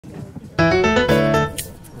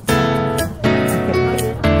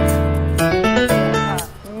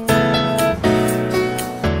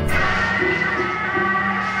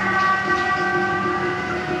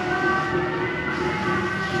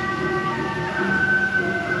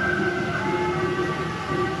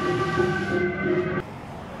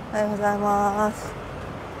ようございます。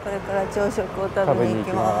これから朝食を食べに行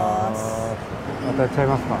きます。渡っちゃい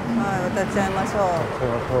ますか。はい、渡っちゃいましょ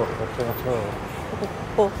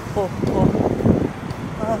う。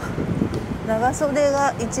あ、長袖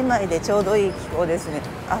が1枚でちょうどいい気候ですね。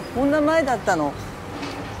あ、こんな前だったの。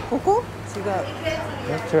ここ？違う。違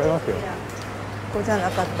いますよ。ここじゃな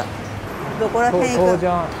かった。どこら辺行く？東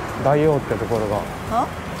山大王ってところが。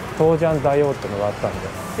東山大王ってのがあったん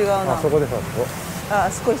で。違うな。あそこです、あそこ。あ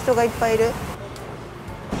そこ人がいっぱいいる。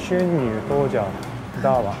春入東山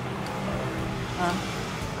ダーワン。あ、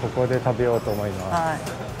ここで食べようと思います。はい。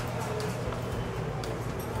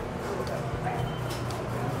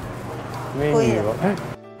メニューはこ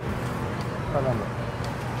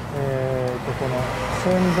の鮮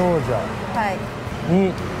道茶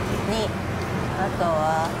に、あと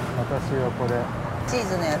は私はこれチー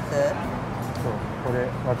ズのやつ。そう、これ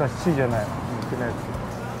私じゃない肉のやつ。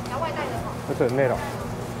それメロン。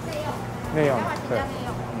内用的，对。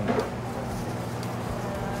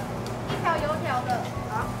一条油条的，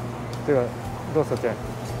好。这个多少钱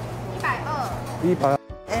？120。120。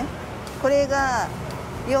え、これが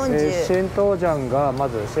40。鮮豆醤がま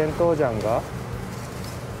ず鮮豆醤が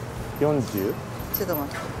40。ちょっと待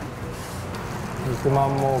って。肉まん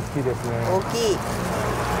も大きいですね。大きい。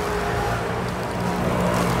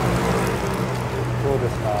どうで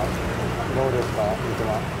すか？どうですか？肉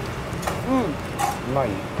まん。うまい。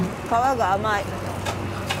皮が甘い。皮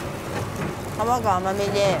が甘め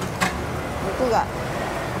で、肉が。は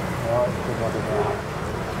い、ちょっと待ってくださ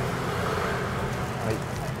い。はい。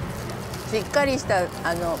しっかりした生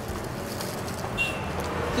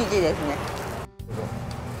地ですね。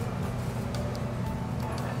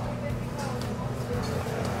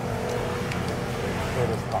どうで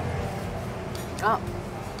すか？あ、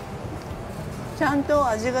ちゃんと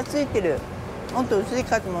味がついてる。もっと薄い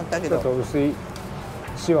かと思ったけど。ちょっと薄い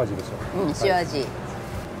塩味でしょ。うん、塩味。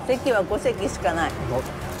席は5席しかない。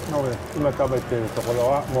なので今食べているところ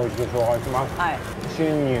はもう一度紹介します。はい。春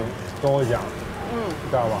入東山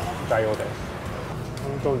ダーワン大王です。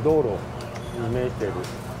本当に道路に面しているお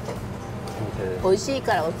店です。美味しい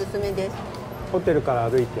からおすすめです。ホテルから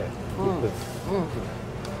歩いて1分。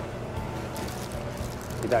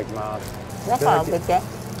いただきます。中開けて。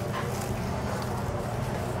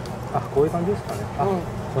あ、こういう感じですかね。あ、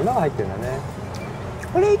こんなのが入ってるんだね。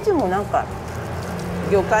これいつもなんか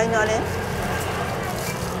魚介のあれ、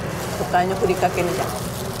魚介のふりかけみたいな。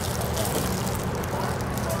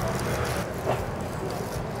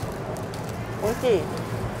美味しい。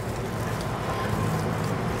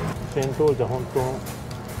鮮豆醤本当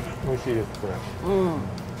美味しいですこれ。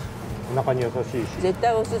お腹に優しいし。絶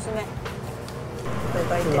対おすすめ。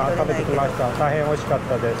今食べてきました。大変美味しかっ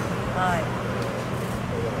たです。はい。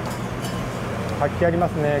活気ありま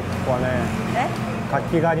すね、ここはね。活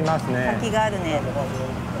気がありますね。活気があるね。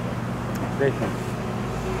ぜひ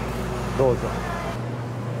どうぞ。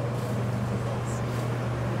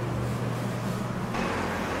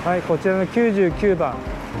はい、こちらの99番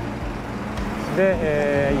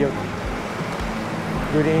で、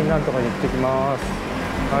グリーンなんとかに行ってきます。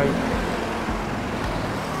はい。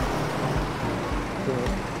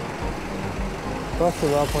バス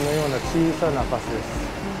はこのような小さなバスです。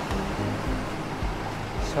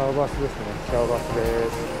シャオバスですね。シャオバスで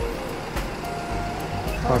す。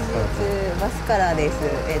本日バスからです。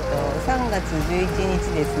3月11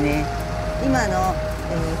日ですね。今の、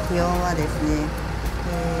気温はですね、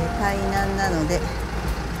台南なので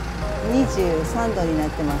23度になっ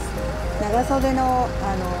てます。長袖の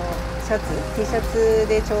シャツ、T シャツ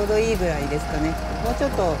でちょうどいいぐらいですかね。もうちょ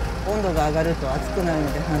っと温度が上がると暑くなる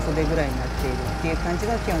ので半袖ぐらいになっているっていう感じ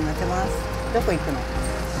の気温になってます。どこ行くの？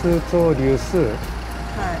スーツオリュース。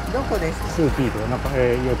はい、どこですか？スーピード、なんか、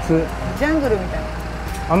4つ。ジャングルみたいな。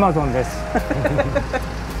アマゾンです。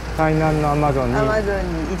台南のアマゾンに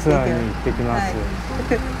ツアーに行ってきます。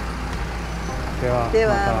で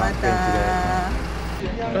はまた。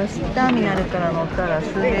バスターミナルから乗ったら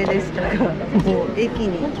数名でしたが、もう駅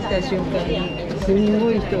に来た瞬間にすん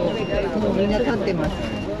ごい人、もうみんな立ってます。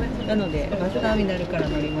なのでバスターミナルから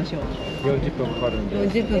乗りましょう。40分かかるんで。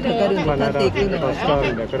40分かかるんで立っていくのバスター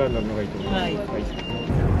ミナルから乗るのがいいと思います。はい。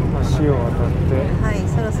橋を渡って。はい、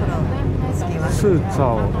そろそろ着きます。スーツァ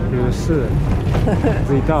オルース。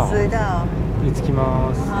着いた。着いた。に着き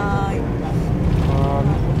ます。はい。あ、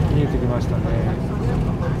見えてきましたね。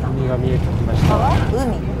海が見えてきました。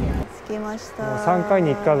海。着きました。3回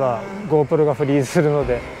に1回は GoPro がフリーズするの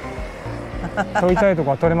で撮りたいとこ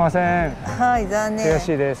ろは撮れません。はい、残念。悔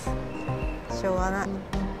しいです。しょうがない。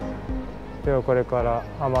ではこれから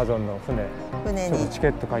アマゾンの船にちょっとチケ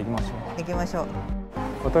ット買いましょう。行きましょう。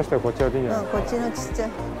私たちこちらでいいんじゃないですか。こっちのちっちゃい。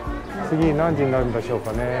次何時になるんでしょう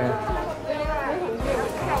かね。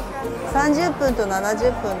30分と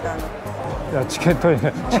70分だね。いやチケッ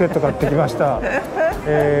ト買ってきました。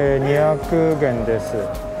200元です。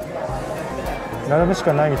並ぶし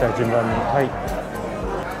かないみたい、順番に。はい。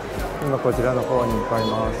今こちらの方に向かい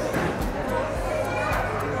ます。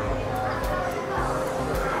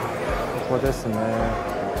ここですね。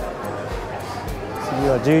次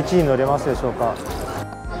は11時に乗れますでしょうか。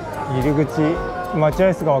入り口、待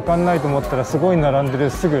合室が分かんないと思ったらすごい並んでる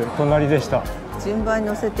すぐ隣でした。順番に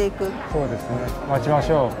乗せていく。そうですね。待ちま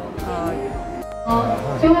しょう。はい。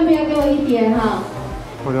千万不要给我一点哈，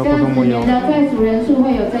これは这子供用。样子免得在数人数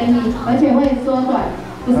会有争议，而且会缩短，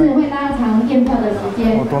不是会拉长验票的时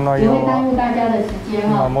间，也会耽误大家的时间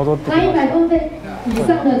哈。那100公分以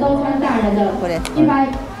上的都穿大人的，100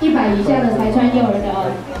以下的才穿幼儿的哦。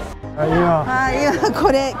今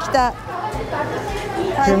これ来た。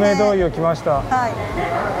救命胴衣を着ました。はい。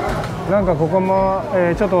なんかここも、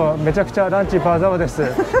ちょっとめちゃくちゃランチバーザーで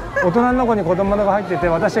す。大人の子に子供のが入ってて、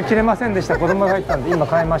私は着れませんでした。子供が入ったんで今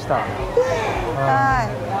買いました。はい。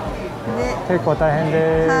で結構大変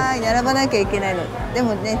です。はい、並ばなきゃいけないの。で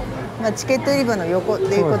もね、まあチケット売り場の横と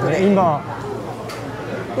いうことで。今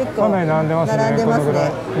結構かなり並んでますね。並んでます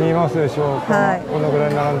ね。見えますでしょうか。はい、このぐら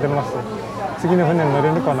い並んでます。次の船に乗れ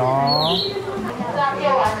るかな。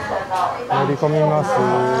乗り込みます。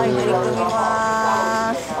はい、乗り込みま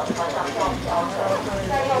す。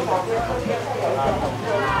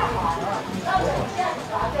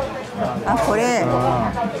あ、これ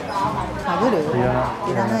かぶる？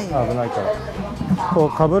いらないよ。危ないから。こう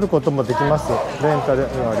かぶることもできます。レンタル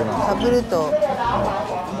があります。かぶると。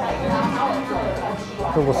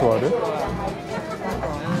どこ座る？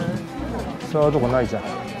座るとこないじゃん。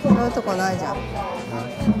座るとこないじゃん。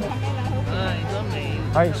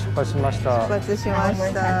はい、出発しました。出発しま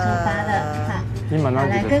した。今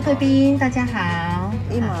何時ですか？各位贵宾，大家好。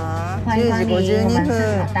今10時52分。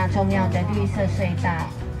大众庙的绿色隧道。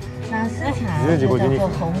那市场就叫做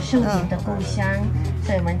红树林的故乡，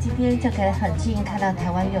所以我们今天就可以很近看到台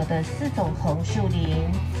湾有的4种红树林。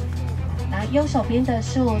然后右手边的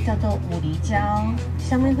树叫做五厘蕉，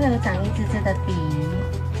上面会有长一只只的笔，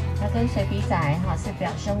那跟水笔仔哈是表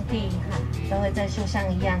兄弟哈，都会在树上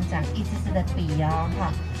一样长一只只的笔哦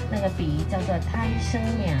哈，那个笔叫做胎生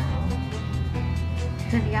苗。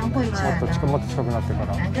这里要会传哦。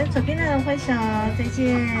跟左边的人挥手，再见。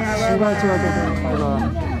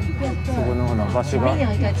前面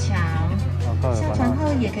有一个桥，下船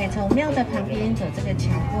后也可以从庙的旁边走这个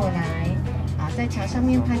桥过来。好，在桥上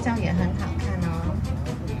面拍照也很好看哦。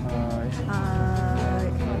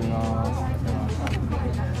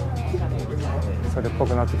それっぽ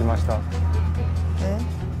くなってきました。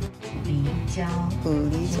梨蕉，五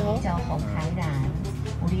梨蕉叫红海兰。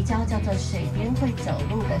五梨蕉叫做水边会走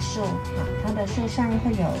路的树，它的树上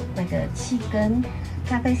会有那个气根，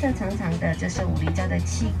咖啡色长长的，就是五梨蕉的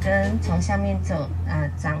气根，从下面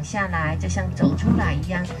长下来，就像走出来一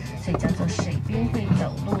样，所以叫做水边会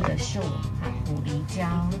走路的树。五梨蕉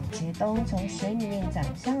结冬从水里面长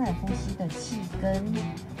上来呼吸的气根，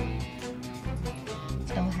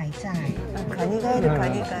都还在。カニがいる、カ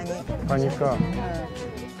ニ。カニか。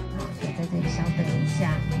所以在这里稍等一下。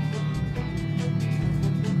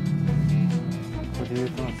こういう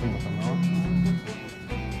とこ住むのかな。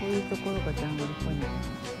こういうところがジャングルっぽいね。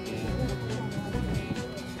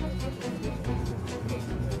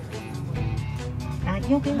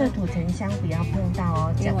右边的土城乡不要碰到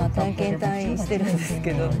哦。今体験隊してるんです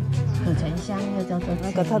けど。土城乡又叫做な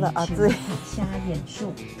んかただ暑い。瞎眼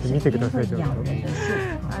树。見てください。そ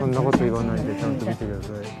んなこと言わないでちゃんと見てくだ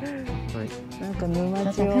さい。はい。なんか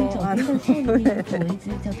沼地を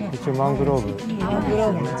一応マングローブ。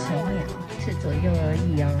是左右而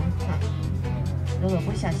已哦。如果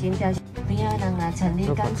不小心掉下，不要让成立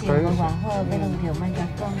钢琴和往后被弄掉，慢点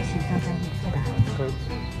讲，其他钢琴出来。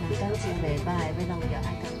那钢琴没败，被弄掉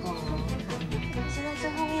爱刚讲哦。好，现在最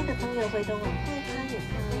后面的朋友回头往后看也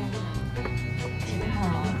漂亮啊，挺好。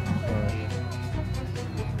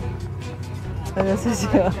私たち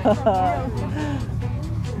は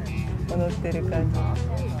踊ってる感じ。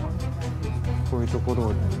こういうところを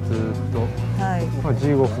ずっと、はい、まあ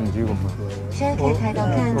15分。现在可以抬头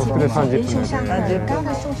看，前面手边树上很高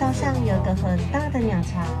的树梢上有个很大的鸟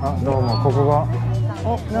巢。あ、どうもここが。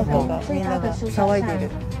お、なんかみんなが騒いでる。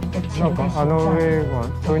なんかあの上は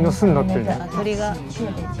鳥の巣になってるね。鳥が。ね、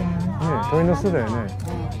鳥の巣だよね。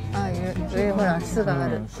あ、上ほら巣があ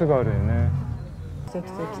る。巣があるよね。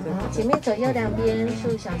前面左右两边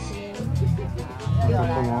树小心。こ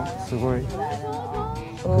こもすごい。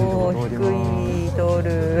おお、低い通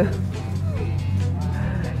る。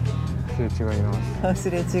すれ違います。す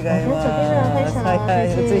れ違います。はいはい、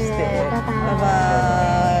移して。バイバ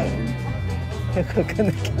イ。よくわかん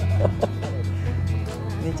ないけど。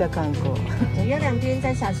めっちゃ観光。左右两边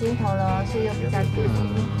在小心头喽，所以又比较低。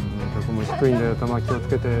ここも低いんだよ。頭気をつ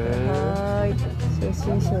けて。はい。小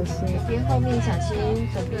心小心。边後面小心，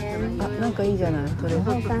左边。あ、なんかいいじゃない。これ。後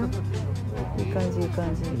方。いい感じいい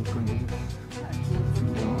感じ。いい感じです。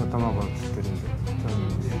頭が映ってるんで。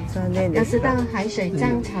残念です。要知道海水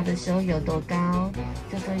涨潮的时候有多高，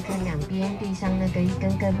就可以看两边地上那个一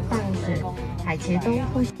根根棒子，海茄都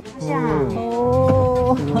会下。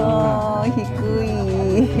おお、低い。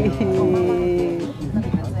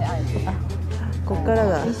ここから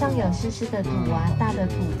が。地上有湿湿的土啊，大的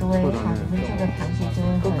土堆，好，你们做的螃蟹就会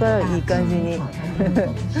很大。ここからいい感じに。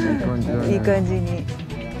いい感じに。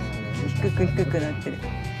低く低くなってる。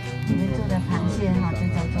你们做的螃蟹哈，就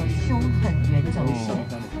叫做凶狠圆轴蟹。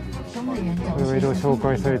凶狠圆轴蟹。いろいろ紹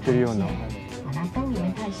介されてるような。好啦，当里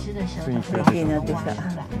面太湿的时候，它綺麗になってきた。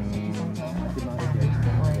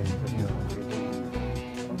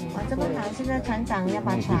这么好，现在船长要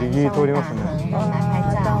把船稍微打横，来拍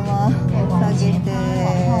照，可以往前拍、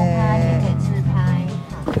往后拍，也可以自拍。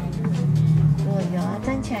好，如果有要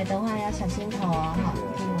站起来的话，要小心头哦。好，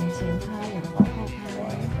可以往前拍，也往后拍。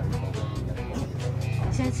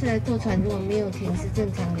下次来坐船，如果没有停是正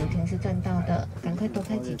常，有停是赚到的，赶快多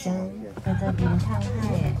拍几张。在这边看海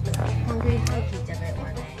耶，看对海体就来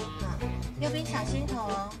玩嘞。好，右边小心头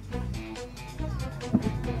哦。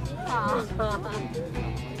好。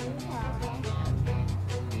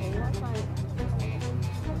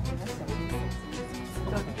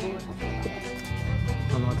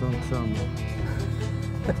アマゾンツアーも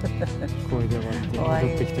これで終わって戻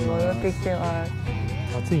ってきてます。戻ってきてます。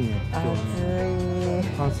暑いね。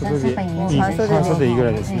暑い。半袖いいぐ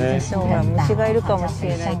らいですね。ほら虫がいるかもし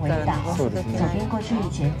れないから。そうですね。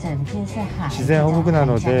自然保護な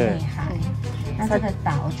ので、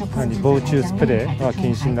防虫スプレーは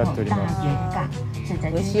禁止になっております。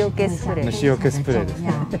虫除けスプレー。虫除けスプレーです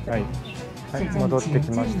ね。はい。はい、戻って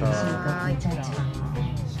きました。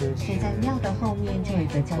所以在庙的后面就有一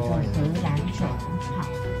个叫做荷兰种，好，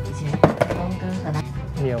以前龙跟荷兰。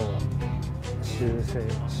庙は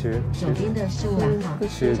左边的樹啦，哈，左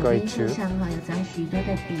边树上哈有长许多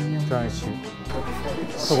的笔哦。残樹。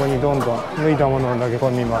そこにどんどん脱いだものを投げ込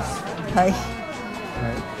みます。はい。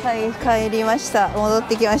はい、帰りました。戻っ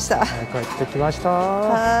てきました。はい、帰ってきました。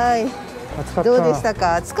はい。暑かった。どうでした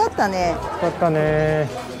か。暑かったね。暑かったね。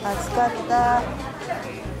暑かった。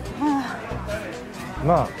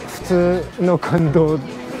まあ普通の感動、普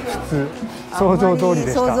通想像通り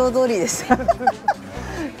でした。想像通りでした。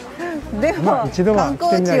でも、一度は来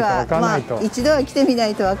てみないと分かんないと。一度は来てみな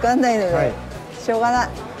いと分かんないので、はい、しょうがない。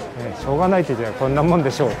しょうがないって言ったらこんなもんで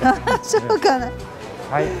しょう。しょうがない。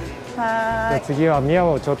はい。じゃあ次は宮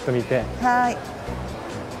をちょっと見て、はい。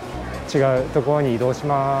違うところに移動し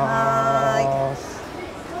ます。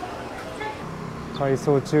改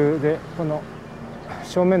装中でこの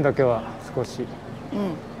正面だけは少し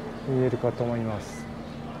見えるかと思います。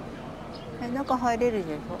中入れる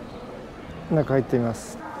でしょ。中入ってみま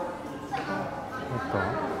す。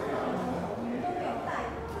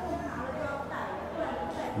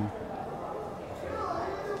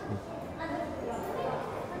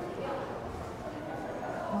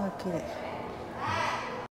綺麗。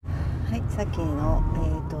はい、さっきの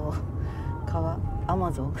川ア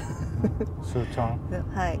マゾンスーちゃん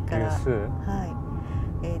はいからは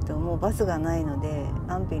い、もうバスがないので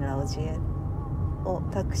アンピンラオジエを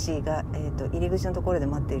タクシーが入り口のところで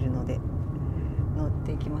待っているので乗っ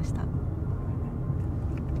てきました。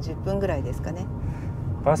10分ぐらいですかね。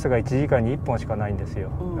バスが1時間に1本しかないんです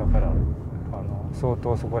よ。だから相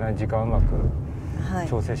当そこら辺時間うまく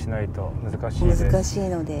調整しないと難しいです。難しい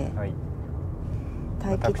ので、はい、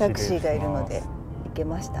待機タクシーがいるので行け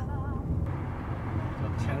ました。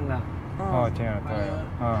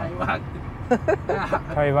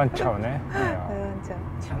台湾ちゃうね。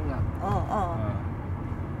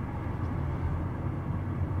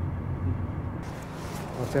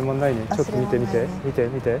忘れ物ないね。ちょっと見て。ない。オ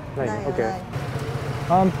ッケー。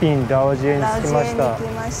アンピンラオジエに着きました。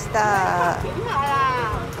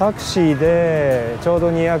タクシーでちょうど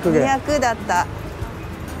200元。200だった。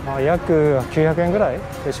約900円ぐらい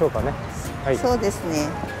でしょうかね。はい。そうですね。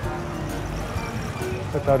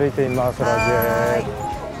ちょっと歩いてみます。ラオジエ。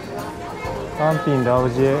アンピンラオ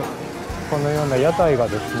ジエ、このような屋台が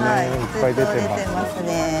ですね、いっぱい出てます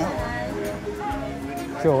ね。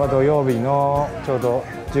今日は土曜日のちょうど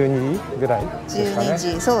12時ぐらいですかね。12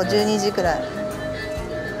時、そう12時ぐらい。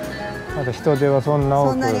まだ人手はそんな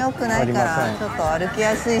に多くないからちょっと歩き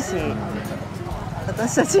やすいし。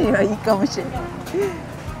私たちにはいいかもしれない。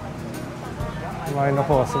前の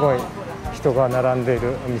方はすごい人が並んでい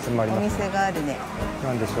るお店もあります、お店があるね。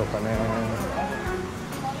なんでしょうかね。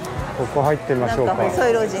ここ入ってみましょうか。なんか細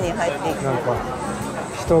い路地に入っていく。なんか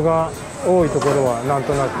人が多いところはなん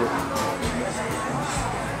となく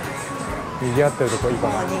賑わってるところいいか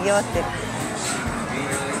な。賑わってる。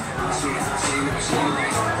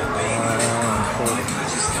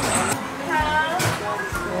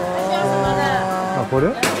あ、これ？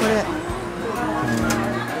これ。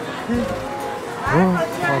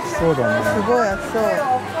暑そうだね。すごい暑そう。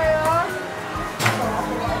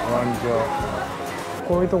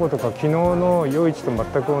こういうとことか昨日の夜市と全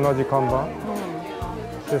く同じ看板、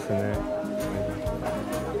ですね。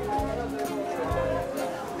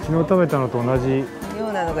昨日食べたのと同じよ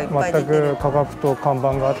うなのがいっぱい出てる。全く価格と看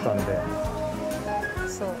板があったんで、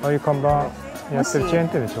そう。ああいう看板やってるチェーン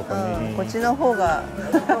店でしょうかね。こっちの方が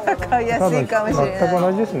買いやすいかもしれない。全く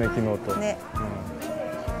同じですね、昨日と。ね。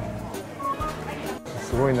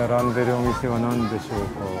すごい並んでるお店は何でしょう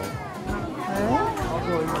か。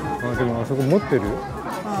あ、でもあそこ持ってる？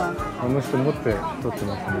あの人持って撮って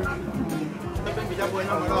ますね。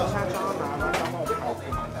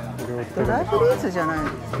ドライフルーツじゃない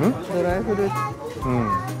の？ドライフルーツ。うん。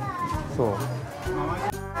そう。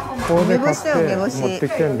ここで買って持って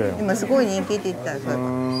きてんだよ。今すごい人気って言ったら。あ、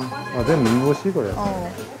全部梅干しこれ。な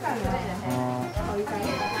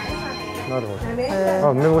るほど。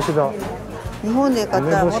あ、梅干しだ。日本で買った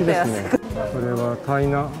らもっと安く。これは台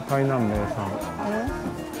南名産。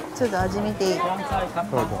ちょっと味見ていい？そうだ。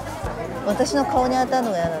私の顔に当たる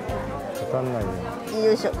のが嫌だった。当たんないよ。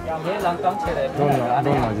よいしょ。どんな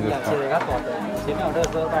味ですか？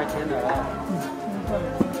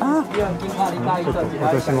あ、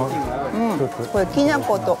私も。これきな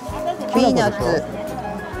粉とピーナッツ。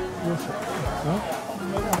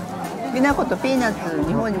きな粉とピーナッツ、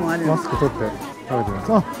日本にもある。マスク取って食べてま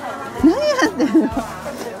す。あ、何やってんの？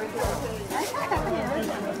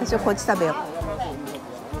私はこっち食べよう。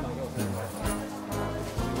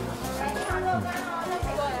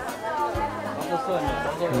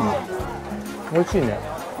美味しいね。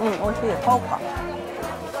うん、美味しい。買おうか。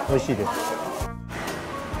美味しいです。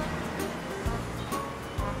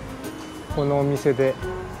このお店で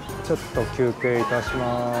ちょっと休憩いたし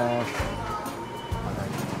ます。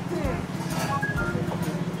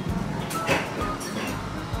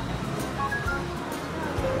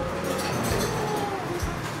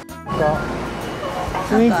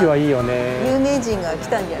雰囲気はいいよね。有名人が来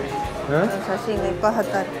たんじゃない？写真がいっぱい貼っ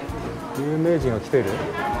てある。有名人が来てる？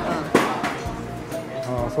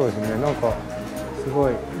ああ、そうですね。なんかすご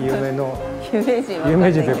い有名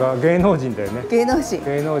人というか芸能人だよね。芸能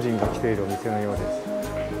人が来ているお店のようです。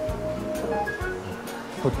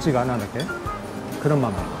こっちがなんだっけ？黒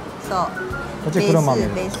豆。そう。こっち黒豆。ベ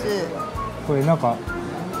ース。これなんか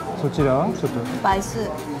そちらちょっと。バイス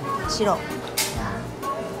白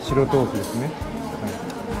豆腐ですね。はい、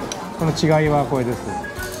この違いはこれです。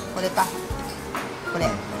これか。これ。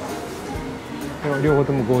両方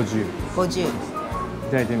とも50。50。い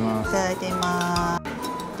ただいてみます。いただいてみま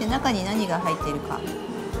す。で、中に何が入ってるか。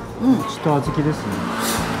餅と小豆ですね。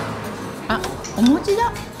あ、お餅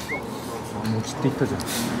だ。餅って言ったじゃん。こ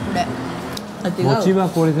れ。餅は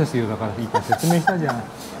これですよ。だから今説明したじゃん。あ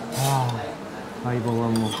あ、相棒は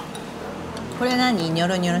もう。これ何？ニョ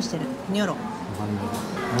ロニョロしてる。ニョロ。わかんないで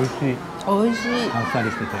す。美味しい。美味しい。あっさり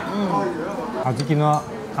してて。小豆の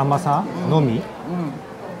甘さのみ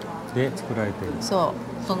で作られている。そ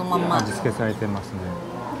う、そのまんま味付けされてますね。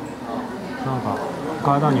なんか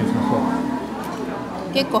体に良さそ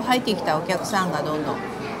う。結構入ってきたお客さんがどんどん。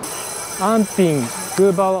アンピン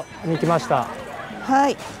空場に来ました。は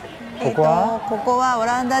い。ここはオ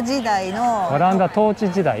ランダ時代の。オランダ統治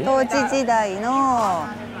時代。統治時代の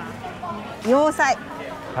要塞。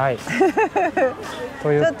はい。ち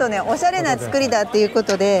ょっとね、おしゃれな作りだっていうこ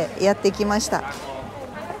とでやってきました。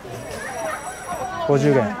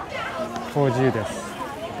50元。50です。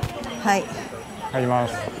はい。入りま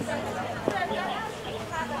す。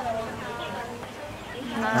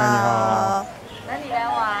ああ。何来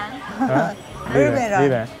玩？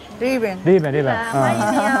日本。日本。欢迎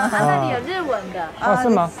你哦，那里有日文的。あ、是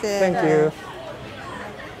吗？ Thank you。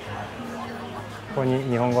ここに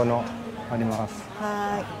日本語のあります。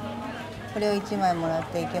はい。これを1枚もらっ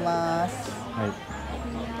ていきます。はい。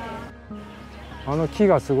あの木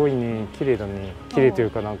がすごいね、綺麗だね。綺麗とい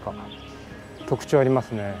うかなんか特徴ありま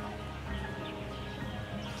すね。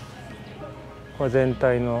これ全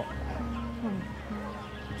体の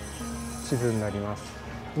地図になります。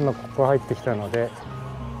今ここ入ってきたので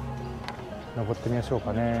登ってみましょう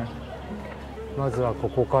かね。まずはこ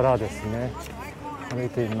こからですね。歩い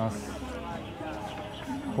ています。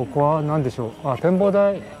ここは何でしょう。あ、展望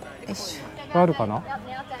台があるかな。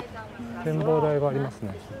展望台があります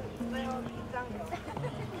ね。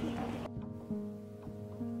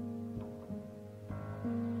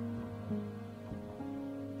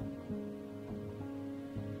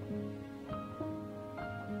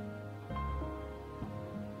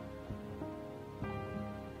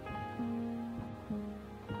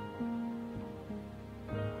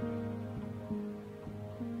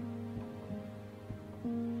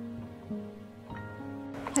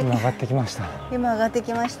今上がってきました。今上がって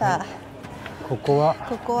きました。ここは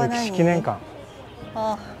歴史記念館。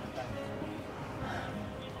あ、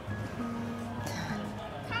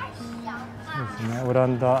そうですね。オラ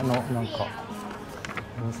ンダのなんか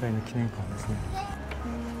要塞の記念館ですね。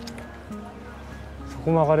そこ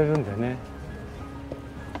も上がれるんだよね。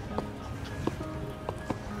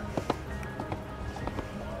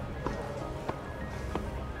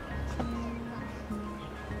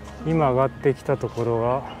今上がってきたところ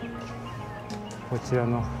はこちら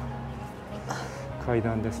の階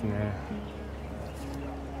段ですね。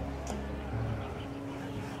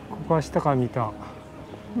ここは下から見た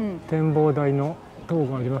展望台の塔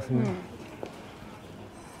がありますね。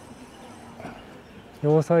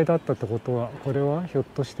要塞だったってことは、これはひょっ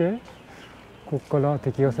としてここから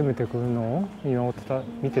敵が攻めてくるのを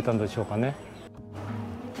見てたんでしょうかね。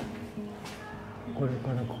これ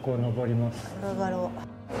からここを登ります。上がろ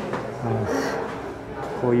う。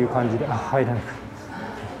こういう感じで、あ、入らないか。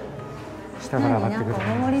下から上がってくる。なんか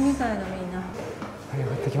お守りみたいな、みんな。はい、上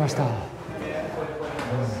がってきました。こ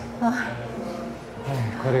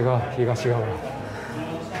れが東側。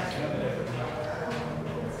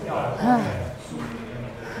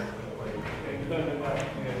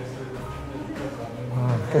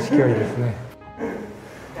景色がいいですね。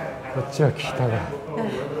こっちは北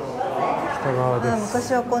側です。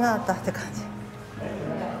昔はこうなったって感じ。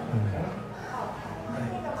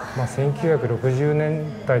まあ1960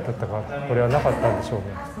年代だったから、これはなかったんでしょうね。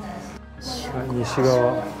西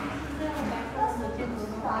側。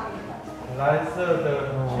あ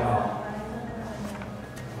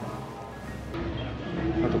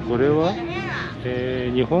とこれは、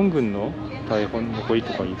日本軍の大砲の残り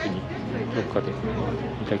とかいうふうにどっかで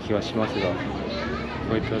見た気がしますが、こ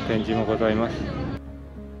ういった展示もございます。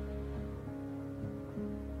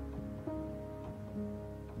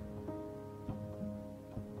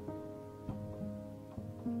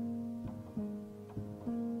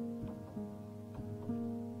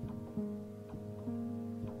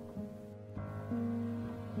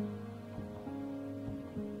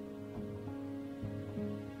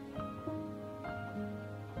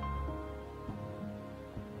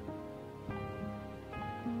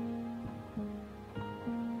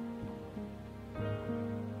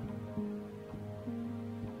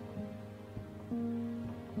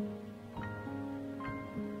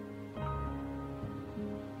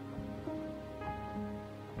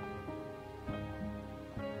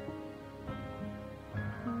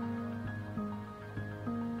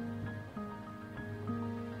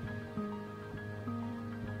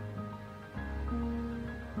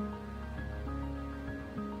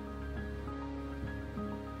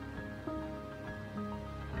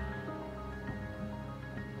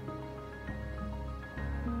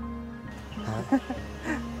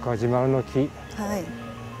ガジュマルの木。はい。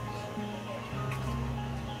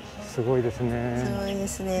すごいですね。すごいで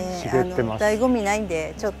すね。茂ってます。醍醐味ないん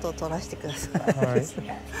で、ちょっと撮らせてください。はい。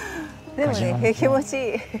でもね、気持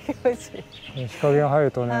ちいい。日陰が入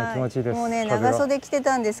るとね、気持ちいいです。もうね、長袖着て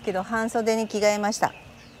たんですけど、半袖に着替えました。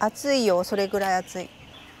暑いよ、それぐらい暑い。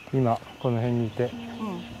今この辺にいて、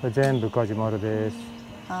これ全部ガジュマルです。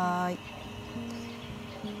はい。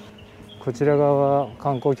こちら側は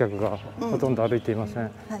観光客がほとんど歩いていません。は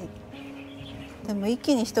い。でも一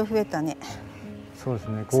気に人増えたね。そうです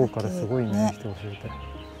ね。午後からすごいね、人が増えて。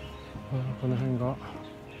この辺が。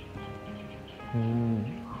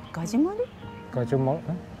ガジュマル？ガジュマル？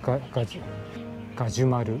ガジュ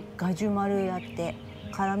マル？ガジュマルやって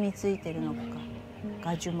絡みついてるのか。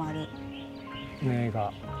ガジュマル。根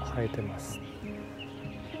が生えてます。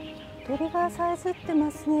鳥がさえずって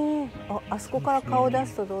ますね。あそこから顔出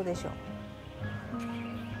すとどうでしょう。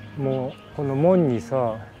もうこの門に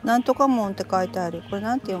さ、なんとか門って書いてある。これ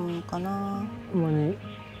なんて読むのかな。門に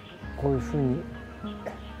こういう風に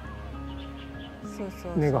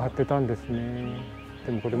根が張ってたんですね。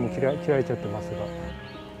でもこれも切られちゃってますが、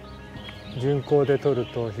巡光で撮る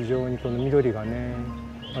と非常にこの緑がね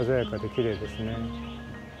鮮やかで綺麗ですね。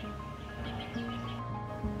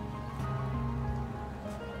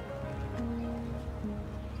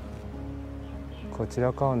こち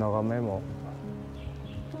らからの眺めも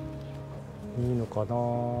いいのかな。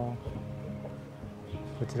こ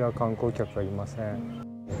ちらは観光客がいません。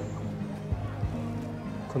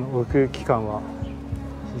この奥期間は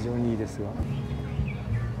非常にいいですが。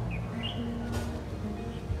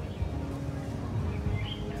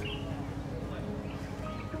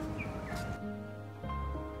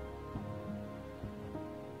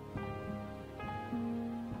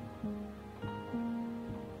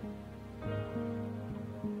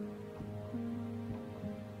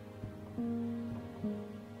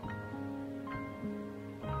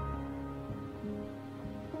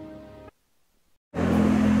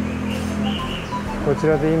こち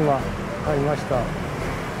らで今買いました。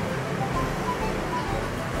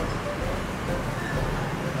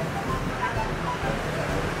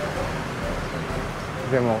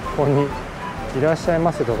でもここに「いらっしゃい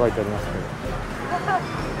ませ」と書いてあります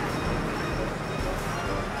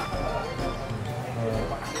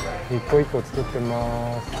けど、一個一個作ってま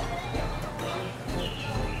す。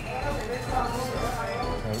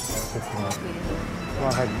はい、説明。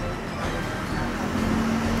はい。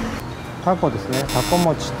タコですね。タコ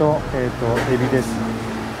餅とエビです。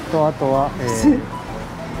とあとは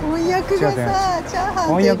翻訳がさ、チャーハン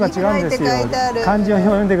とエビフライって書いてある。漢字を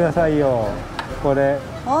読んでくださいよ。これ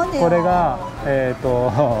が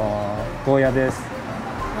ゴーヤです。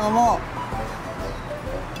も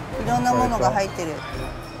ういろんなものが入ってる。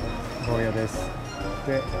ゴーヤです。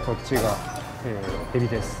でこっちがエビ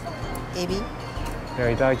です。エビ。で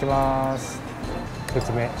はいただきます。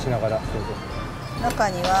説明しながらどうぞ。中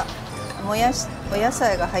にはお野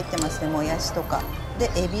菜が入ってますね。もやしとか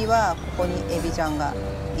で、エビはここにエビちゃんが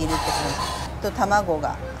いるって感じと、卵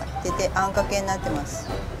が出てあんかけになってます。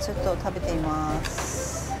ちょっと食べてみま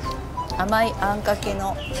す。甘いあんかけ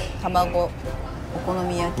の卵お好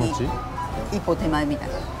み焼き一歩手前みたい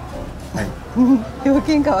な。はい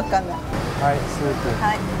表現がわかんない。はい、スープ。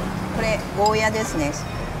はい、これゴーヤですね。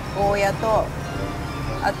ゴーヤと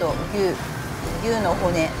あと牛の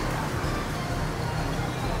骨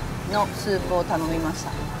のスープを頼みまし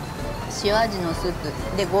た。塩味のスープ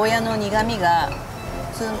で、ゴーヤの苦味が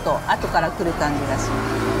ツンと後から来る感じがしま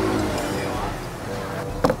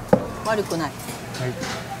す。悪くない。はい。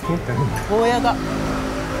ゴーヤが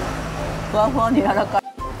ふわふわに柔らかい。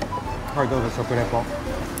はい、どうぞ食レポ。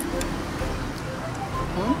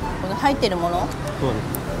この入ってるもの？そうで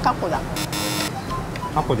す。タコだ。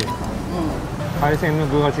タコですか。海鮮の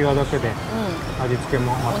具が違うだけで、味付け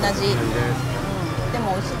も同じです。で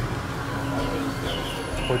も美味しい。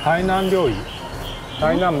これ台南料理、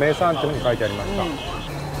台南名産っていうふうに書いてありました。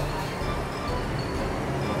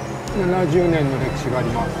70年の歴史があり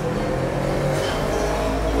ます。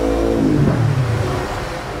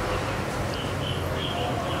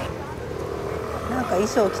なんか衣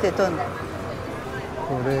装着てとんの。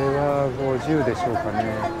これは50でしょうか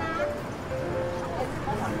ね。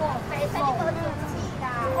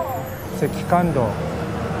赤貫道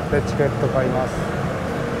でチケット買います。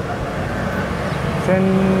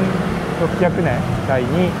1600年代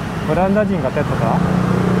にオランダ人が建てた、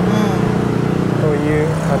という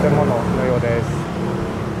建物のようです。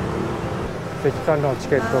赤貫道のチ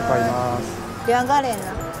ケットを買います。ビアガレンな。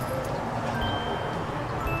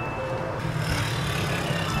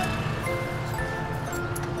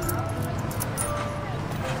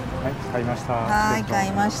はい、買いました。はい、買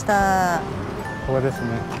いました。ここですね。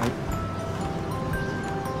はい。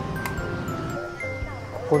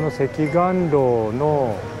この赤岩楼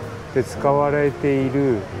ので使われてい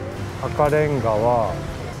る赤レンガは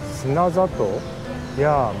砂砂糖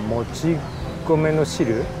やもち米の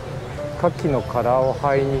汁、牡蠣の殻を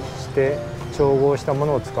灰にして調合したも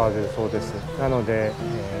のを使われるそうです。なので、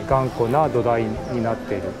頑固な土台になっ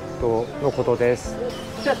ているとのことです。は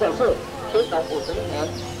い、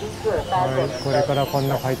これからこん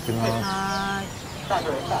な入ってます。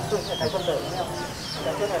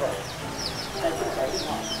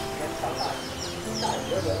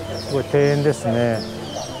これ庭園ですね。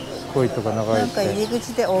鯉とか流れて。なんか入り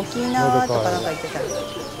口で沖縄とかなんか言ってた。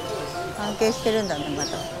関係してるんだね、また。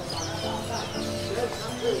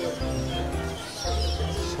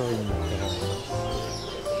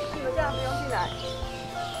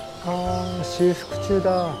ああ、修復中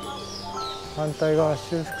だ。反対側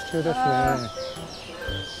修復中ですね。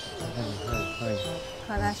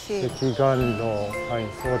悲しい。赤岩楼、はい、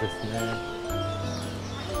そうですね。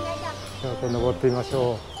じゃあ、これ登ってみまし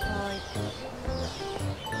ょう。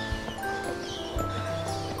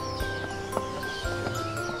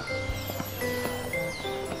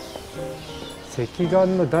赤岩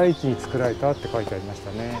の大地に作られたって書いてありまし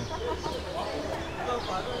たね。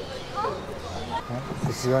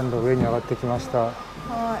赤岩の上に上がってきました。は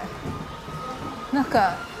い。なん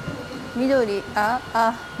か緑、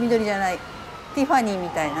緑じゃない。ティファニーみ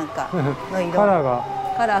たいなんかの色。カラーが。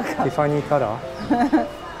カラーが。ティファニーカラー。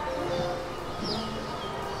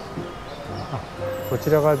こち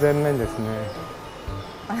らが前面ですね。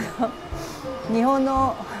日本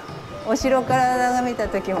のお城から眺めた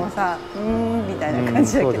時もさ、みたいな感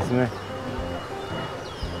じだけど。そうですね。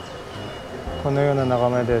このような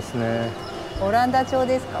眺めですね。オランダ町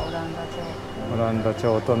ですか、オランダ町。オランダ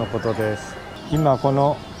町とのことです。今こ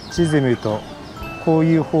の地図見るとこう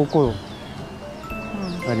いう方向に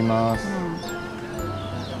なります。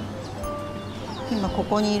今こ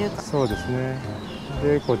こにいるか。そうですね。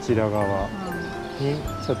でこちら側に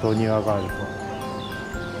ちょっとお庭があると。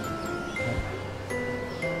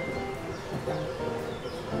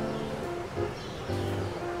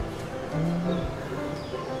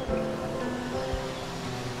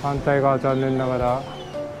反対側残念ながら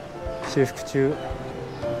修復中。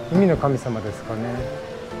海の神様ですかね。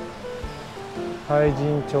海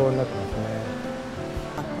神町になってますね。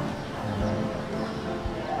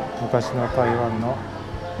昔の台湾の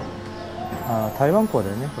台湾港だ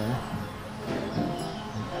よねこれね。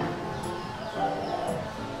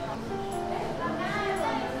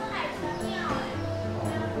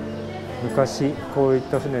昔こういっ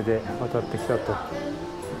た船で渡ってきたと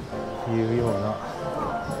いうような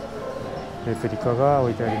レプリカが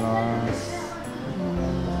置いてあります。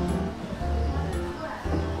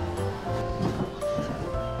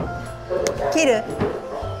切る。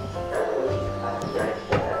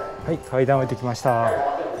はい、階段降りてきました。こ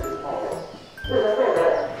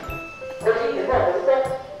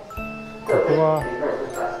こは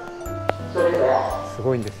す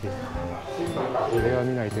ごいんですよ。これは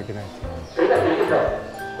見ないといけない。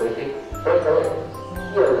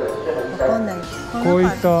こうい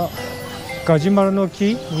ったガジュマルの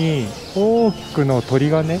木に多くの鳥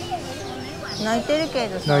がね鳴いてるけ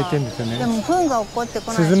どさ、鳴いてるんですよね。でも糞が起こってこ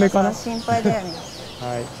ないとスズメかな心配だよね。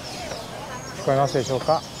はい、聞こえますでしょう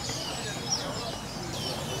か。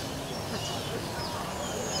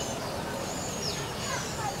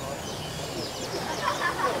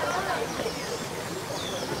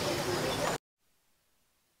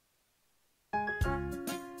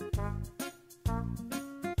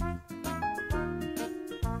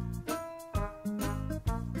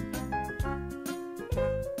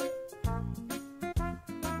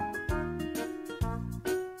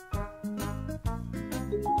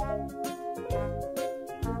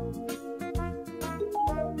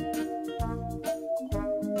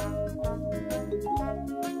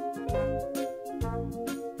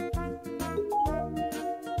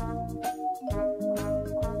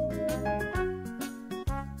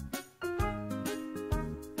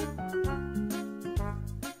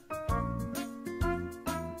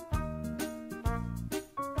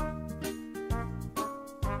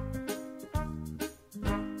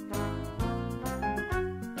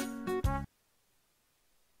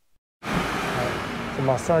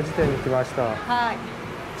マッサージ店に来ました。はい。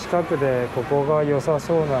近くでここが良さ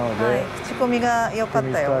そうなので、はい、口コミが良かっ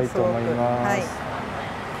たよ。行ってみたいと思います。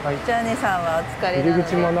はい。ジャーネさんはお疲れなので。入り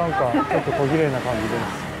口もなんかちょっと小綺麗な感じです。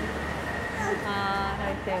はい、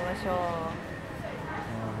入ってみましょ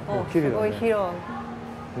う。お、綺麗だね。すごい広い。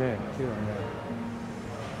ね、綺麗だね。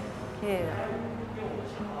綺麗だ。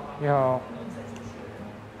你好。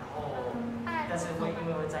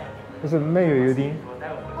不是没有油丁。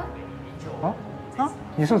啊？啊？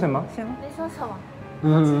你说什么？什么？你说什么？不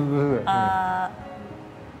是。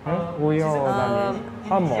我要那里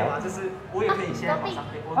按摩。就是我也可以先往上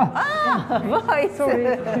飞过。不好意思。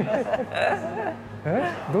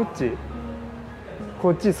どっち？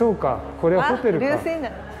こっちそうか。これはホテルか。流水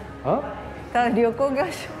だ。あ？旅行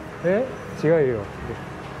会社。違うよ。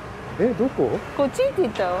どこ？こっちって言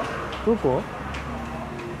ったよ。どこ？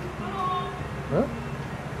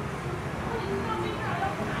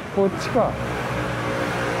こっちか。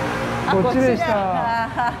こっちでした。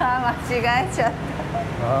間違えちゃっ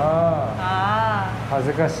た。恥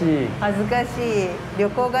ずかしい。恥ずかしい。旅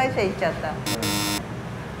行会社行っちゃった。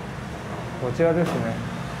こちらですね。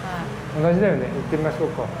同じだよね。行ってみましょう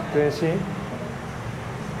か。全身。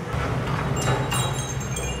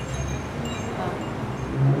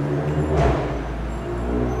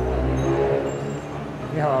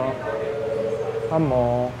你好，按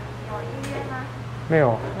摩。没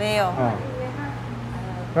有。没有。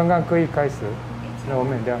刚刚可以开始，那我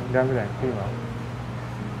们两个人可以吗？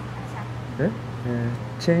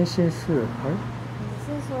千心寺，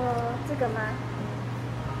是说这个吗？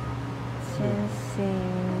千心。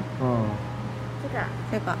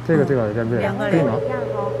这个两个人可以吗？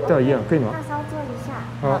对，一样，可以吗？那稍坐一下。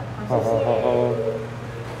好。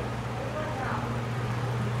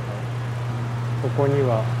こに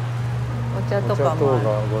はお茶とお茶等かもある。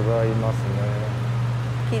がございますね。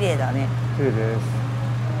綺麗だね。綺麗です。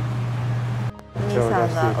兄さ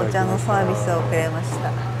んがお茶のサービスをくれまし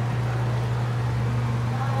た。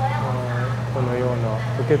このような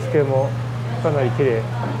受付もかなり綺麗な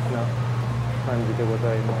感じでご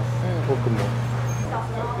ざいます。僕も。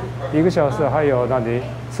一个小时还有那里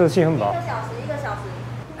吃西很饱。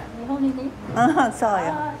あ、そう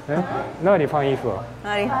よ。哎，那里放衣服啊？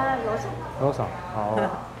哪里？楼上。好。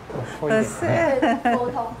不是。沟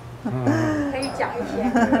通，可以讲一些。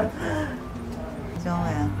中文。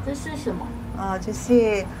这是什么？啊，就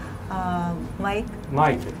是麦。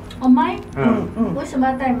麦。哦，麦。嗯。为什么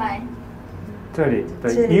要带麦？这里的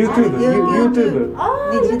这里 YouTube。哦，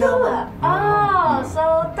你知道吗？哦，收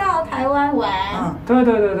到台湾玩。对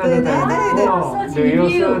对对对对。旅游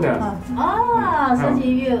车的。哦，收集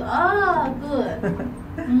view，哦 ，good。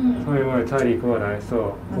所以我这里过来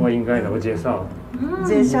说，我应该有介绍。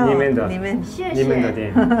介绍。你们的。谢谢。你们的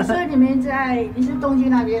店。所以你是东京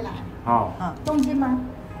那边来？好。东京吗？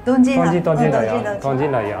东京来呀，东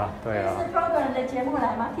京来呀，对啊。是 Prologue 的节目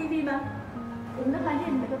来吗 ？TV 吗？我们的饭店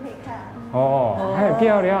你们都可以看。哦，很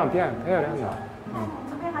漂亮，漂亮的。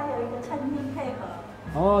这边还有一个餐厅配合。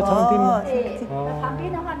哦，餐厅吗？对，旁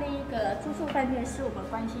边的话那一个住宿饭店是我们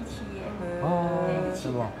关系企业。哦，是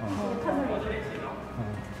吗？看到我这里。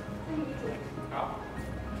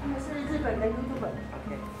他们是日本的 YouTuber。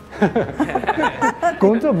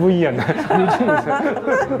工作不一样的，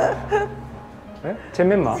哎，前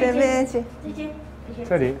面吗？前面去。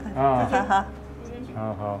这里啊，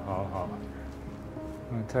好，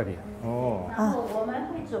这里哦。然后我们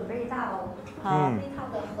会准备到一套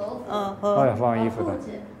的和服，哎，放衣服的，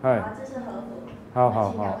哎，这是和服。好。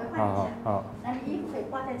那你衣服可以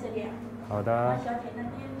挂在这边。好的。小姐那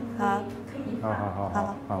边好，可以好。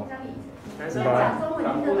好。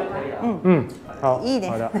いいね。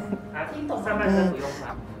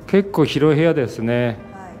結構広い部屋ですね。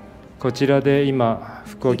こちらで今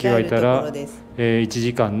服を着替えたら1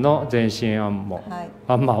時間の全身マ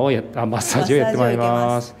ッサージをやってまいり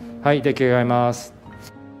ます。はい、で着替えます。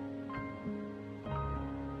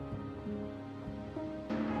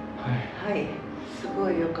はい、すご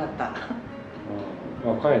い良かった。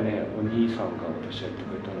若いね、お兄さんが私やって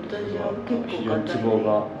くれたんですが、非常にツボ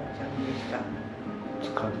が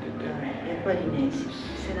掴んでて、やっぱりね、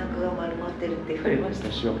背中が丸まってるって言われました。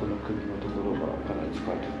私はこの首のところがかなり疲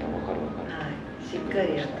れてた。わかる。はい、しっか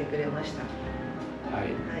りやってくれました。は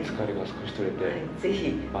い、疲れが少し取れて、ぜ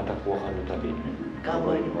ひまた後半の旅頑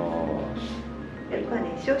張ります。やっぱ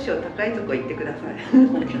ね、少々高いとこ行ってください。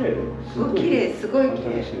綺麗。綺麗、すごい綺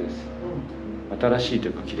麗。新しいです。新しいと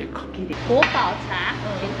いうか綺麗か。国宝茶，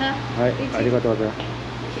请喝。はい、ありがとうございます。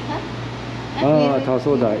ああ、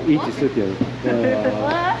そうだ、いいってするってやる。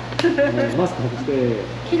マスク外して。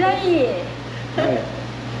きれい。はい。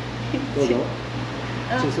どうぞ。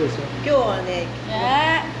今日はね、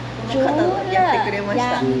この方がやってくれました。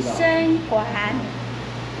養生馆。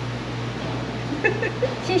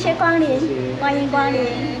谢谢光临，欢迎光临。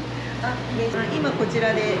今こち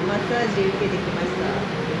らでマッサージ受けてきました。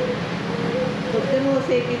とっても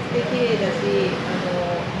清潔で綺麗だし、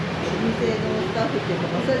お店のスタッフっていうか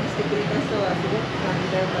マッサージしてくれた人はすごく感じ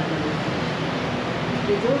が良かったです。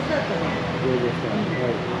で、上手だったね。上手でした。は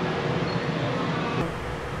い。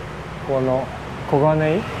この黄金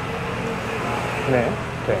ね。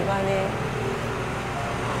これがね。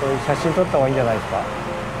これ写真撮った方がいいんじゃないですか。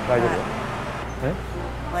大丈夫。え？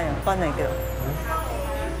まあ、わかんないけど。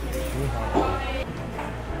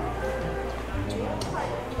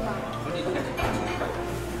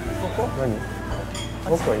何？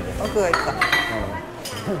奥はいいね。奥がいいか。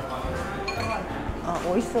あ、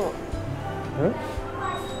美味しそう。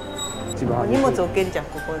一番荷物置けるじゃん、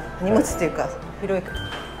ここ。荷物っていうか広いから。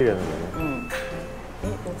綺麗なんだよね。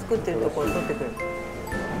作ってるところ取ってくる。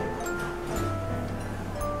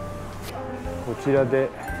こちらで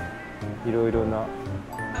いろいろな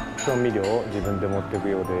調味料を自分で持っていく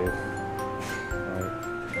ようです。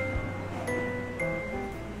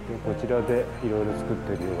こちらでいろいろ作っ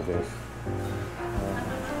ているようです。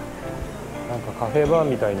なんかカフェバー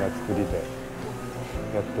みたいな作りで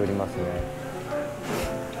やっておりますね。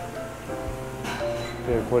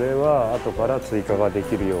で、これは後から追加がで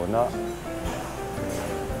きるような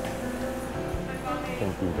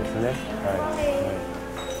検品ですね。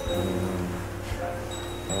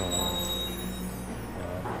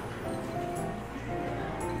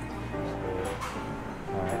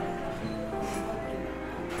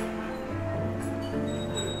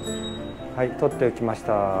はい、取っておきまし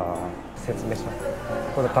た。説明します。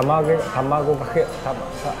この卵か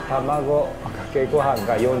けご飯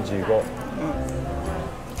が45。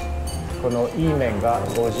このいい麺が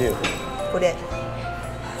50。これ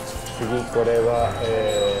次これは、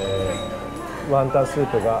ワンタンスー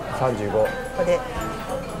プが35。これ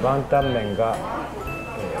ワンタン麺が、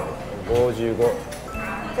55。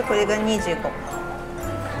でこれが25。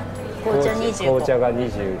紅茶25。紅茶が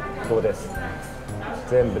25です。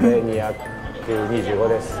全部で225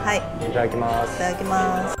です。はい。いただきます。いただき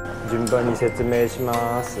ます。順番に説明し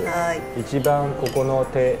ます。はい。一番ここの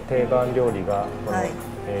定番料理がこの、はい、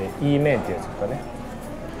いい麺ってやつですかね。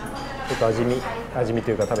ちょっと味見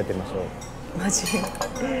というか食べてみましょう。味見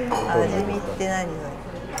って何？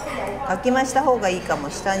かき回した方がいいかも。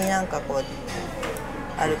下になんかこう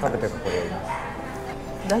あるから。食べてこ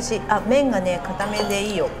れ。だし、麺がね固めで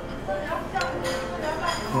いいよ。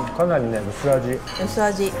かなりね薄味。薄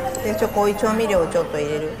味でこういう調味料をちょっと入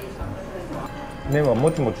れる。麺は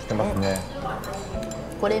もちもちしてますね。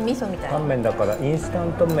これ味噌みたいな。乾麺だからインスタ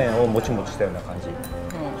ント麺をもちもちしたような感じ。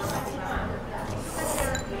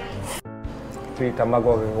次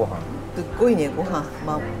卵かけご飯。すっごいねご飯、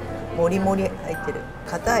もりもり入ってる。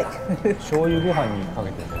硬い。醤油ご飯にか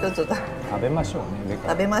けてちょっと食べましょうね。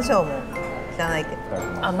食べましょう。もう知らないけど。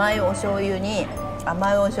甘いお醤油に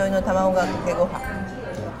甘いお醤油の卵かけご飯。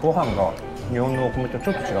ご飯が日本のお米とち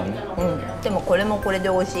ょっと違うね。でもこれもこれで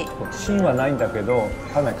美味しい。芯はないんだけど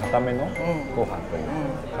かなり固めのご飯という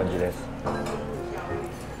感じです。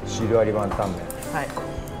汁ありワンタン麺。は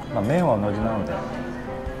い。麺は同じなので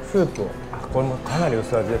スープをこれもかなり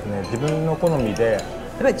薄味ですね。自分の好みで。やっ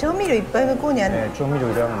ぱり調味料いっぱい向こうにある。調味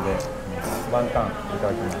料いらんのでワンタンいた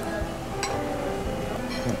だきます。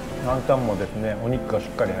ワンタンもですねお肉がしっ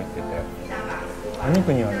かり入っててお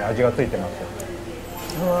肉にはね味がついてます。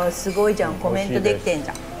うわすごいじゃん。コメントできてんじ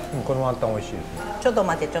ゃん。このワンタン美味しいですね。ちょっと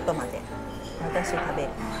待って。私食べる。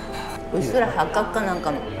うっすら八角かなん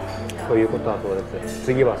かの。ということはそうです。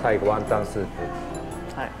次は最後ワンタンスープ。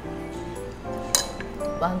はい。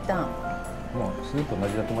ワンタン。もうスープ同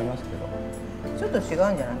じだと思いますけど。ちょっと違うんじゃ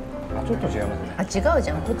ない？ちょっと違いますね。違う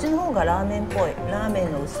じゃん。こっちの方がラーメンっぽい。ラーメ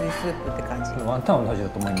ンの薄いスープって感じ。ワンタン同じだ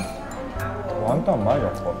と思います。ワンタンうまいじゃ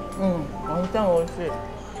んか。ワンタン美味しい。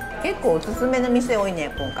結構おすすめの店多い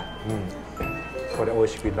ね今回。これ美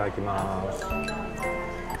味しくいただきます。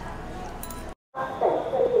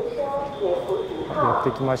やっ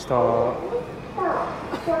てきました。今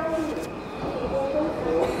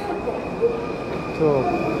日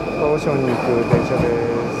カオションに行く電車で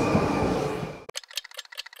す。